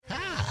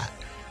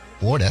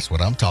Boy, that's what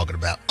I'm talking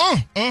about. All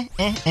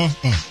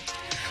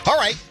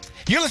right.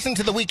 You're listening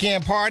to The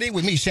Weekend Party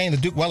with me, Shane the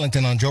Duke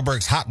Wellington, on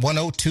Joburg's Hot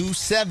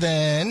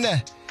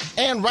 102.7.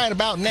 And right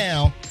about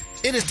now,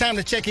 it is time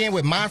to check in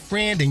with my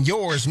friend and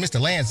yours, Mr.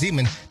 Lance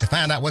Zeman, to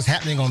find out what's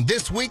happening on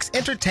this week's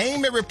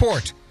Entertainment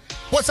Report.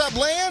 What's up,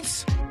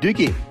 Lance?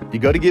 Dookie, you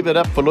got to give it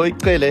up for Lloyd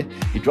Qhele.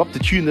 He dropped a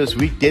tune this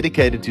week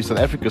dedicated to South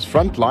Africa's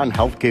frontline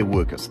healthcare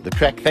workers. The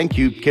track, Thank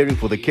You, Caring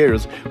for the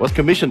Carers, was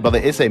commissioned by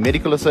the SA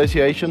Medical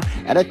Association,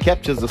 and it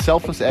captures the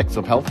selfless acts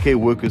of healthcare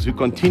workers who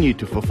continue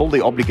to fulfill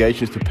their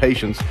obligations to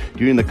patients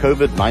during the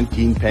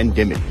COVID-19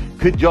 pandemic.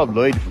 Good job,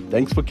 Lloyd.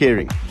 Thanks for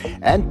caring.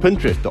 And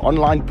Pinterest, the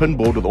online pin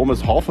board with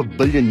almost 500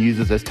 million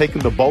users, has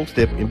taken the bold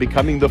step in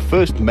becoming the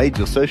first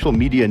major social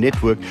media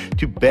network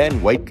to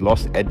ban weight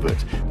loss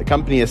adverts. The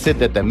company has said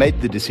that they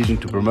made the decision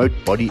to promote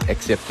body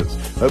acceptance.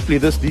 Hopefully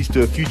this leads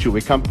to a future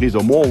where companies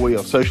are more aware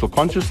of social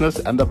consciousness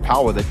and the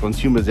power that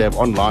consumers have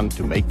online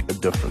to make a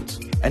difference.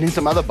 And in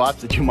some other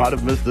bites that you might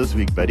have missed this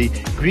week, buddy,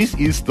 Grease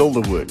is still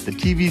the word. The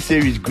TV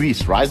series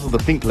Grease, Rise of the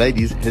Pink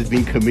Ladies, has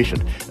been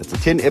commissioned. It's a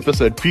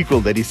 10-episode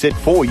prequel that is set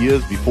 4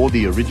 years before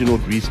the original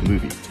Grease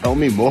movie. Tell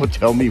me more,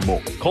 tell me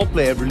more.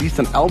 Coldplay have released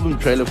an album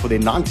trailer for their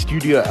 9th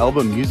studio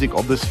album, Music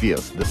of the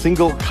Spheres. The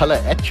single Color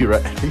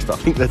Atura, at least I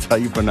think that's how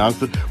you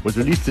pronounce it, was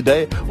released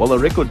today, while the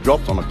record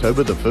drops on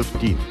October the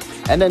 15th.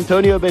 And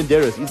Antonio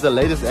Banderas is the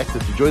latest actor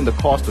to join the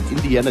cast of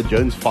Indiana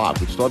Jones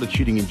 5, which started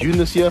shooting in June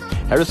this year.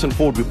 Harrison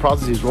Ford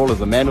reprises his role as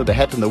the man with the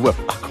hat and the whip.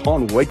 I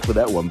can't wait for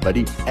that one,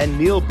 buddy. And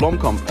Neil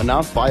Blomkamp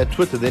announced via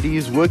Twitter that he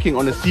is working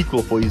on a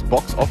sequel for his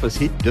box office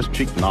hit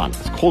District 9.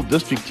 It's called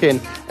District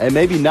 10, and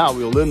maybe now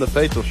we'll learn the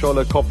fate of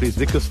Charlotte Copley's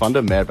Vickers van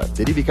der Merwe.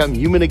 Did he become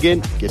human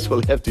again? Guess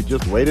we'll have to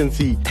just wait and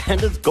see.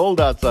 And it's cold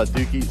outside,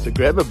 Dookie, so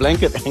grab a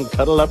blanket and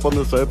cuddle up on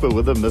the sofa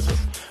with the missus.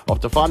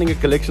 After finding a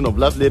collection of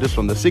love letters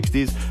from the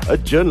 60s, a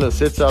journalist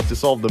sets out to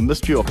solve the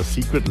mystery of a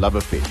secret love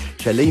affair.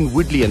 Shailene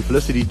Woodley and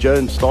Felicity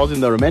Jones stars in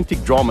the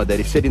romantic drama that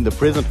is set in the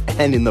present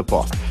and in the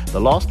past.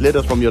 The Last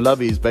Letters from Your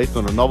Lovey is based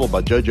on a novel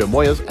by Jojo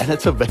Moyes, and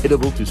it's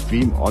available to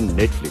stream on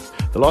Netflix.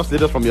 The Last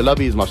Letters from Your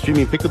Lovey is my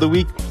streaming pick of the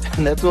week,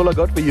 and that's all I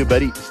got for you,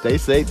 buddy. Stay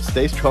safe,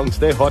 stay strong,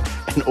 stay hot,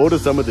 and order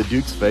some of the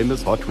Duke's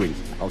famous hot wings.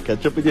 I'll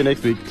catch up with you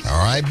next week.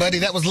 All right, buddy.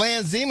 That was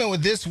Lance Zeman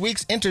with this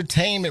week's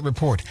Entertainment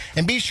Report.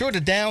 And be sure to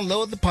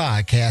download the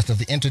podcast of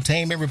the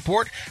Entertainment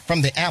Report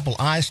from the Apple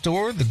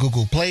iStore, the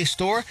Google Play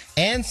Store,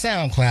 and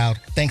SoundCloud,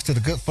 thanks to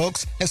the good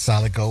folks at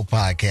Solid Gold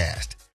Podcast.